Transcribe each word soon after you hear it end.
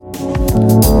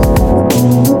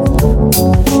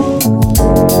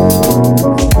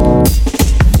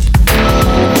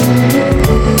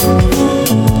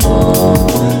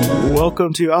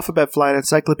welcome to Alphabet Flight,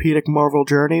 encyclopedic Marvel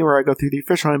journey, where I go through the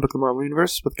official handbook of the Marvel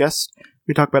Universe with guests.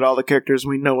 We talk about all the characters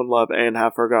we know and love and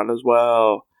have forgotten as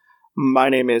well. My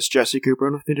name is Jesse Cooper,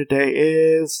 and with me today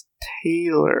is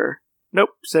Taylor.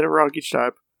 Nope, said it wrong each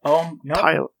time. Oh, no.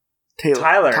 Tyler.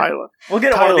 We'll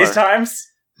get it one of these times.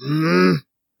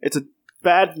 It's a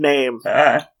bad name.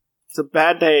 It's a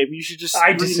bad name. You should just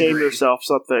rename yourself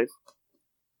something.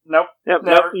 Nope. Yep,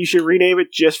 nope. You should rename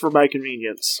it just for my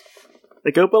convenience.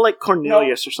 Like, go like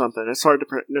Cornelius or something. It's hard to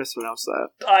mispronounce that.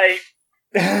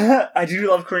 I do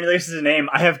love Cornelius as a name.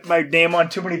 I have my name on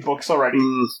too many books already.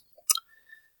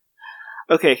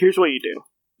 Okay, here's what you do.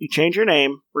 You change your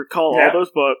name, recall all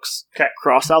those books,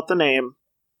 cross out the name.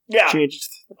 Yeah. Change.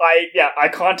 I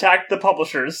contact the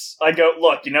publishers. I go,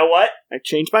 look, you know what? I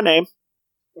changed my name.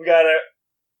 We gotta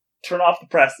turn off the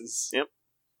presses. Yep.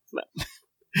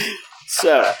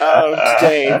 So,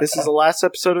 today, this is the last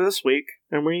episode of this week,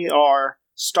 and we are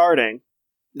starting.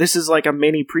 This is like a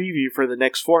mini preview for the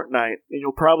next fortnight, and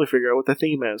you'll probably figure out what the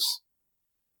theme is.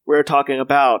 We're talking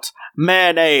about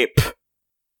Man-Ape.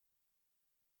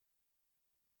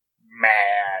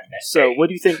 Man-Ape. So, what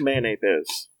do you think Man-Ape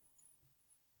is?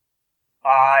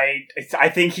 I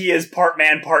think he is part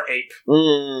man, part ape.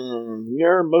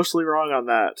 You're mostly wrong on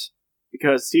that.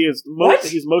 Because he is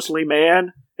he's mostly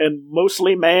man, and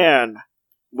mostly man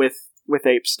with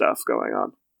ape stuff going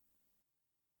on.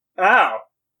 Oh.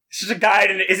 It's just a guy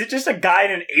is it just a guy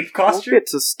in an ape costume? We'll get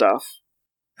to stuff.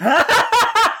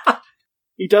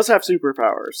 He does have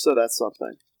superpowers, so that's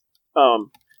something.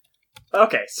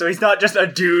 Okay, so he's not just a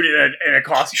dude in a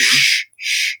costume. Shh.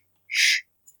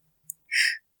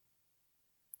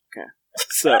 Okay.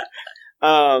 So,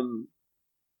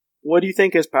 what do you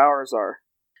think his powers are?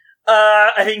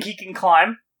 I think he can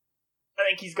climb. I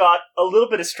think he's got a little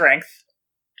bit of strength.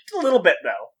 Just a little bit,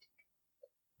 though.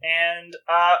 And,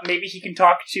 maybe he can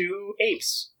talk to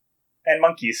apes. And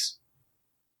monkeys.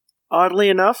 Oddly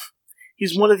enough,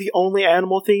 he's one of the only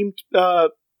animal-themed,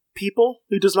 people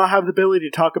who does not have the ability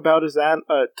to talk about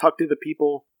talk to the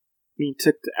people,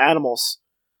 to animals.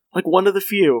 Like, one of the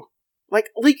few. Like,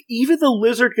 even the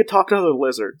lizard could talk to other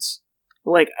lizards.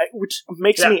 Like, which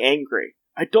makes me angry.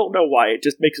 I don't know why, it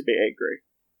just makes me angry.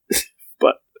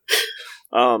 But,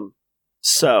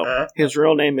 so, his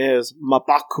real name is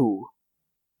M'Baku.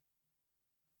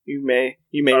 You may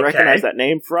recognize that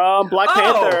name from Black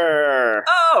Panther!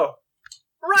 Oh!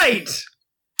 Right!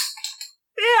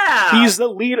 Yeah! He's the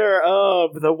leader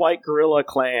of the White Gorilla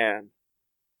Clan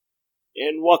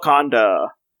in Wakanda,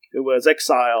 who was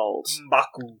exiled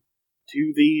M'Baku.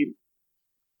 to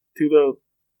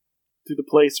the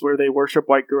place where they worship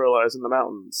white gorillas in the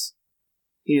mountains.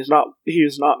 He is not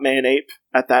Man-Ape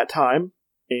at that time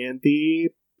in the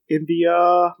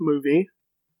movie,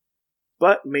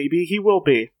 but maybe he will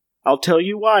be. I'll tell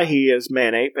you why he is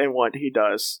Man-Ape and what he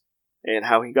does, and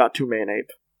how he got to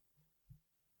Man-Ape,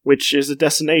 which is a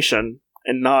destination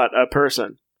and not a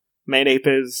person. Man-Ape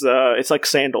is it's like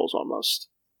sandals almost.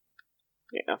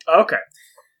 Yeah. Okay.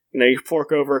 You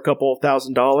fork over a couple of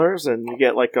 $1,000 and you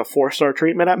get like a 4-star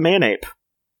treatment at Man-Ape.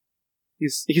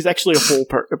 He's actually a full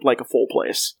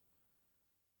place.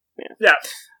 Yeah.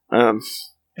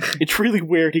 It's really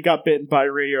weird. He got bitten by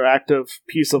a radioactive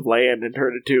piece of land and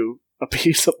turned into a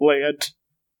piece of land.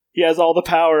 He has all the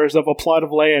powers of a plot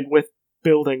of land with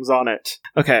buildings on it.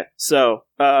 Okay, so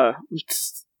I'm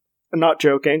not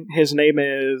joking. His name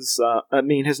is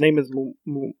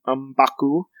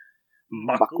M'Baku.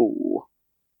 M'Baku.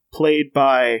 Played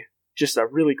by just a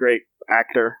really great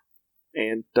actor,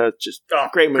 and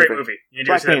great movie.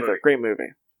 Black Panther, great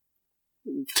movie.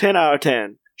 10 out of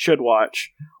 10. Should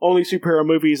watch. Only superhero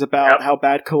movies about how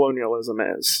bad colonialism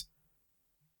is.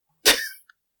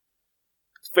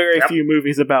 Very few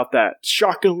movies about that.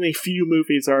 Shockingly few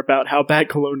movies are about how bad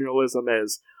colonialism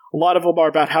is. A lot of them are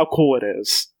about how cool it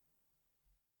is.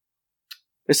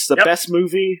 This is the best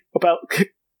movie about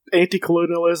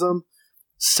anti-colonialism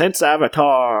since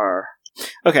Avatar.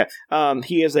 Okay,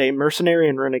 he is a mercenary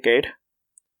and renegade.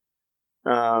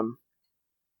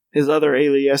 His other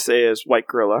alias is White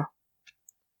Gorilla.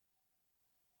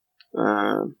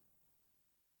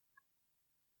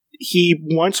 He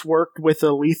once worked with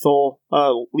the Lethal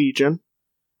Legion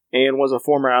and was a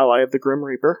former ally of the Grim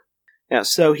Reaper. Yeah,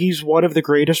 so he's one of the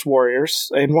greatest warriors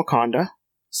in Wakanda,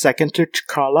 second to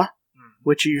T'Challa,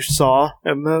 which you saw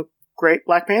in the great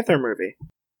Black Panther movie.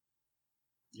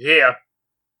 Yeah.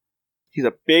 He's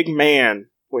a big man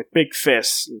with big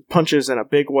fists and punches in a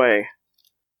big way.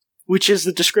 Which is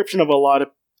the description of a lot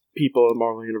of people in the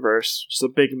Marvel Universe. Just a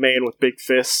big man with big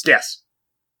fists. Yes.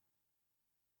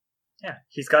 Yeah,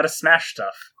 he's got to smash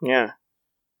stuff. Yeah.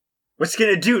 What's he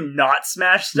gonna do? Not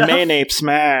smash stuff? Manape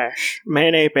smash.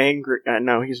 Manape angry.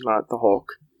 No, he's not the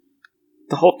Hulk.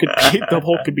 The Hulk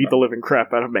could beat the living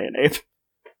crap out of Manape.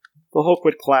 The Hulk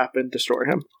would clap and destroy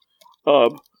him.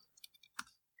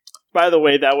 By the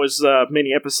way, that was a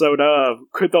mini episode of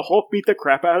could the Hulk beat the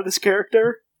crap out of this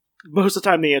character? Most of the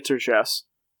time, the answer is yes.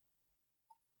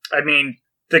 I mean,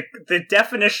 the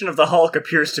definition of the Hulk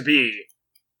appears to be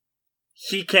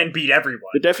he can beat everyone.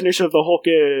 The definition of the Hulk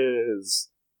is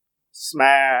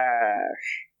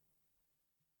smash.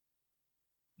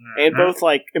 And both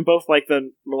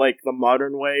the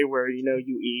modern way where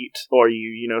you eat or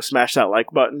you smash that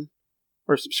like button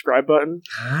or subscribe button,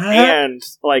 and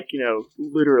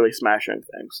literally smashing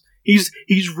things. He's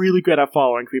really good at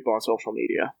following people on social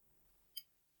media.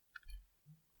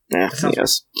 Yeah, he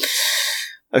is.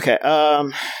 Okay.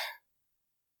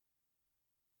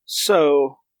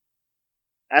 So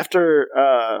after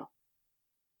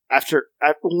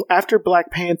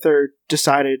Black Panther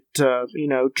decided to,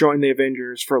 join the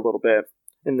Avengers for a little bit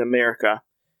in America,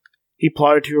 he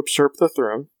plotted to usurp the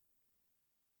throne.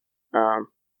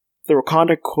 The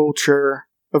Wakanda culture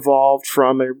evolved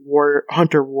from a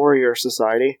hunter-warrior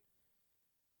society,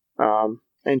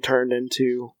 and turned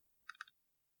into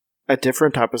a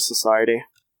different type of society.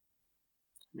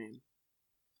 I mean,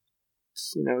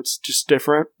 it's just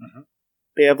different. Mm-hmm.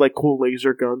 They have cool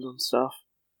laser guns and stuff,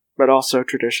 but also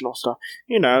traditional stuff.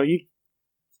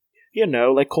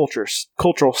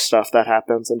 Cultural stuff that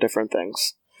happens and different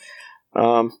things.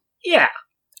 Yeah.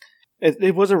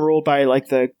 It wasn't ruled by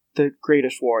the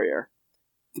greatest warrior.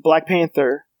 The Black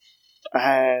Panther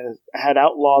had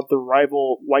outlawed the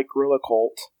rival White Gorilla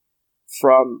cult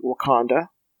from Wakanda,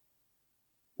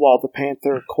 while the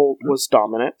Panther cult was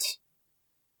dominant,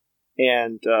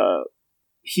 and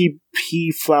he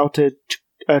flouted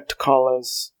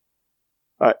T'Challa's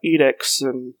edicts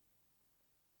and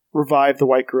revived the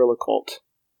White Gorilla cult,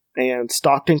 and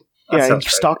Stockton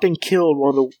killed one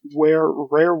of the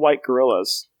rare white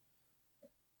gorillas.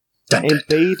 And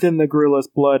bathed in the gorilla's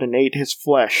blood and ate his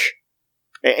flesh.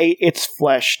 Ate its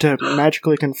flesh to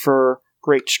magically confer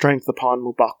great strength upon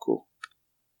M'Baku.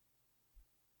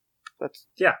 That's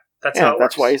how it works.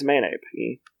 That's why he's Manape.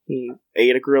 He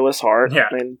ate a gorilla's heart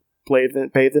and bathed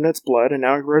in its blood, and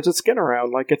now he wears its skin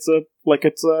around like it's a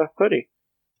hoodie.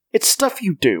 It's stuff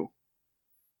you do.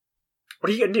 What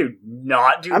are you gonna do?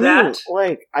 Not do that?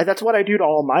 That's what I do to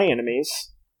all my enemies.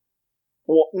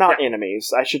 Well, not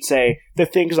enemies. I should say the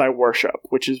things I worship,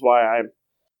 which is why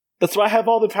that's why I have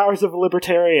all the powers of a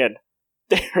libertarian.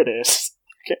 There it is.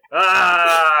 Okay.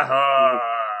 I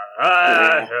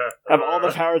have all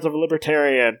the powers of a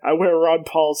libertarian. I wear Ron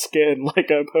Paul's skin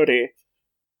like a hoodie.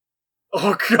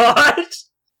 Oh, God!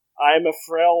 I'm a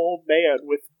frail old man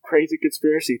with crazy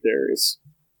conspiracy theories.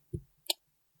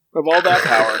 Of all that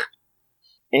power.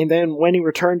 And then when he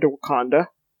returned to Wakanda,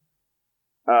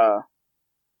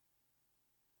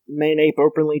 Manape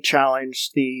openly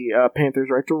challenged the Panther's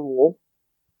right to rule.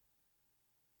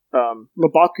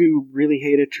 M'Baku really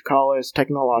hated T'Challa's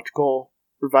technological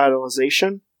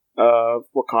revitalization of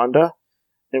Wakanda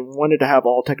and wanted to have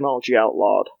all technology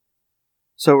outlawed.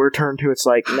 So it returned to its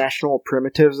national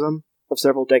primitivism of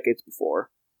several decades before.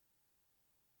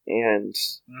 And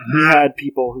he had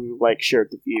people who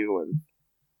shared the view and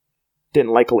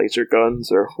didn't like laser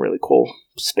guns or really cool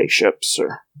spaceships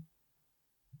or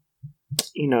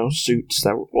suits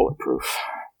that were bulletproof.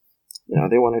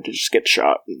 They wanted to just get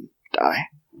shot and die,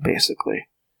 basically.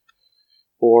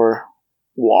 Or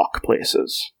walk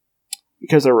places.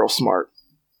 Because they're real smart.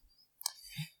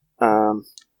 That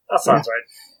sounds right.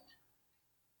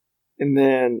 And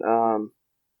then,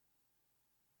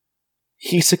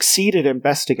 he succeeded in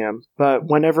besting him, but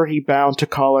whenever he bound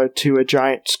T'Challa to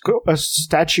a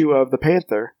statue of the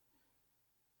Panther,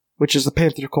 which is the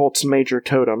Panther cult's major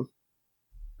totem,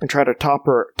 and try to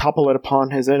topple it upon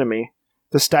his enemy,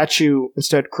 the statue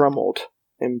instead crumbled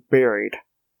and buried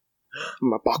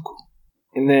M'Baku.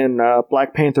 And then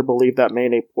Black Panther believed that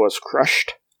Manape was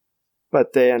crushed,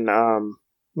 but then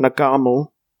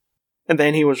Nagamu, and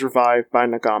then he was revived by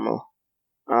Nagamu.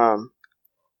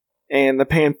 And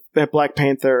the Black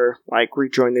Panther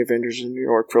rejoined the Avengers in New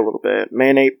York for a little bit.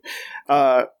 Manape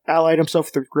allied himself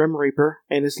with the Grim Reaper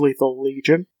and his Lethal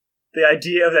Legion. The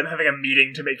idea of them having a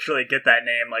meeting to make sure they get that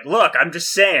name, look, I'm just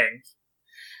saying.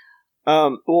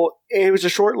 Well, it was a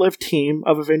short-lived team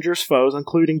of Avengers foes,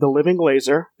 including the Living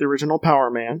Laser, the original Power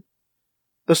Man,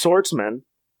 the Swordsman,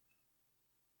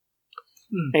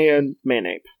 and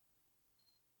Manape.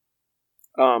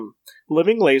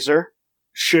 Living Laser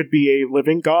should be a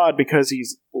living god because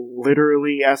he's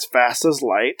literally as fast as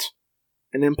light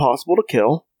and impossible to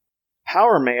kill.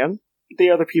 Power Man, the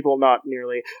other people not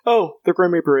nearly. Oh, the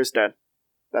Grim Reaper is dead.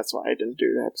 That's why I didn't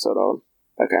do the episode on.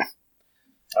 Okay.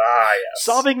 Ah, yes.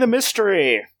 Solving the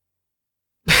mystery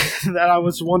that I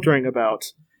was wondering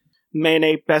about.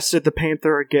 Mane bested the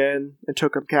Panther again and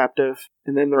took him captive,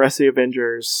 and then the rest of the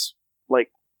Avengers,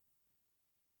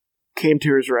 came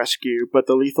to his rescue, but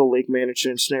the Lethal League managed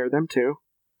to ensnare them too.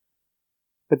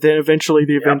 But then eventually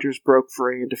the Avengers broke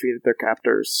free and defeated their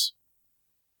captors.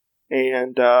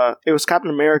 And it was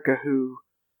Captain America who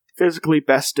physically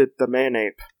bested the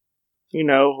Man-Ape. You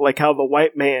know, like how the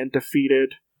white man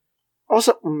defeated...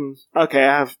 Also, okay,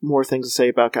 I have more things to say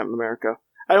about Captain America.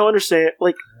 I don't understand,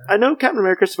 I know Captain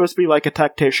America is supposed to be like a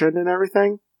tactician and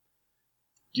everything.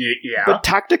 Yeah. But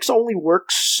tactics only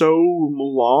work so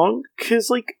long,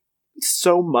 because,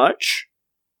 so much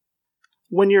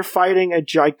when you're fighting a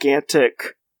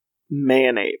gigantic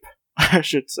man-ape, I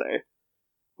should say.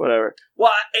 Whatever.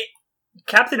 Well,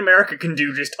 Captain America can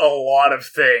do just a lot of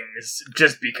things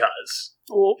just because.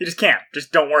 Well, he just can't.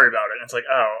 Just don't worry about it. And it's like,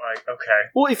 okay.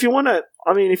 Well, if you want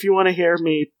to hear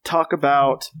me talk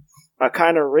about a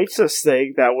kind of racist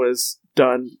thing that was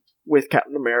done with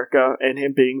Captain America and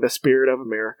him being the spirit of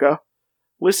America,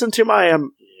 listen to my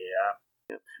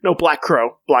No, Black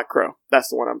Crow. Black Crow. That's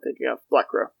the one I'm thinking of. Black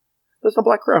Crow. There's no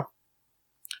Black Crow.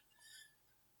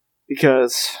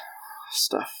 Because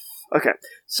stuff. Okay,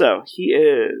 so he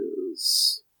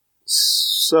is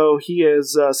 7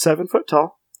 foot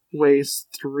tall, weighs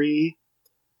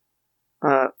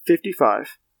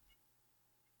 355,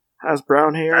 has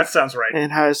brown hair. That sounds right.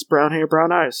 And has brown hair,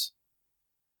 brown eyes.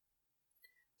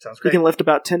 Sounds great. He can lift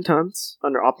about 10 tons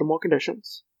under optimal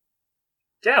conditions.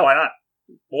 Yeah, why not?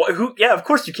 Well, yeah, of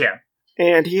course you can.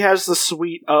 And he has the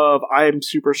suite of, I'm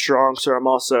super strong, so I'm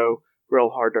also real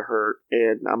hard to hurt,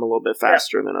 and I'm a little bit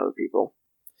faster than other people.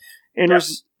 And and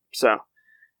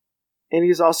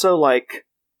he's also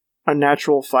a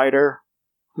natural fighter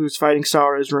whose fighting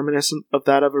style is reminiscent of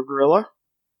that of a gorilla.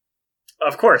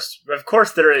 Of course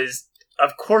there is.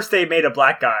 Of course they made a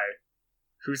black guy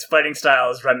whose fighting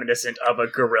style is reminiscent of a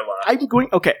gorilla.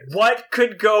 Okay. What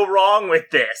could go wrong with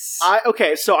this?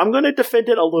 So I'm going to defend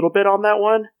it a little bit on that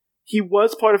one. He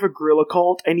was part of a gorilla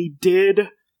cult, and he did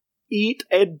eat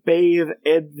and bathe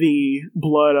in the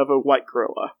blood of a white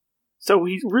gorilla. So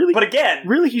he's really... But again,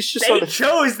 he's just they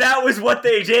chose that was what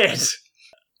they did.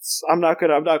 I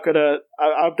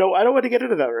don't want to get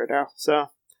into that right now,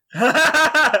 so...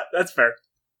 That's fair.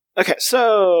 Okay,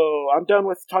 so I'm done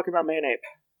with talking about Man-Ape.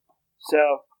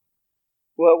 So,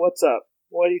 what's up?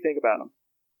 What do you think about him?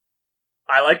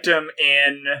 I liked him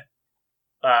in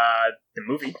the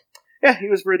movie. Yeah, he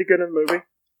was pretty good in the movie.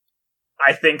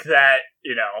 I think that,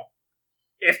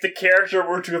 if the character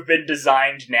were to have been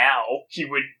designed now, he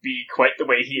would be quite the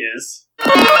way he is.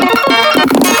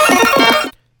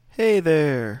 Hey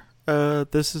there.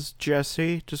 This is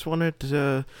Jesse. Just wanted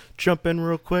to jump in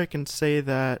real quick and say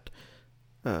that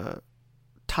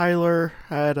Tyler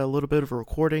had a little bit of a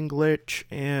recording glitch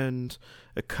and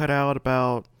it cut out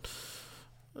about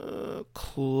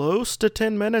close to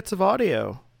 10 minutes of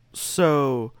audio.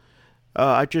 So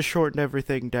I just shortened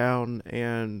everything down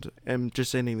and am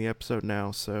just ending the episode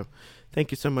now. So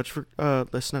thank you so much for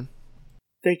listening.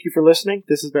 Thank you for listening.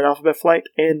 This has been Alphabet Flight,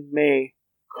 and may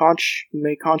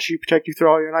Khonshu protect you through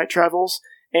all your night travels,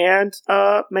 and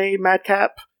may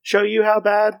Madcap show you how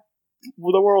bad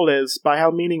the world is by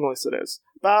how meaningless it is.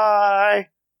 Bye!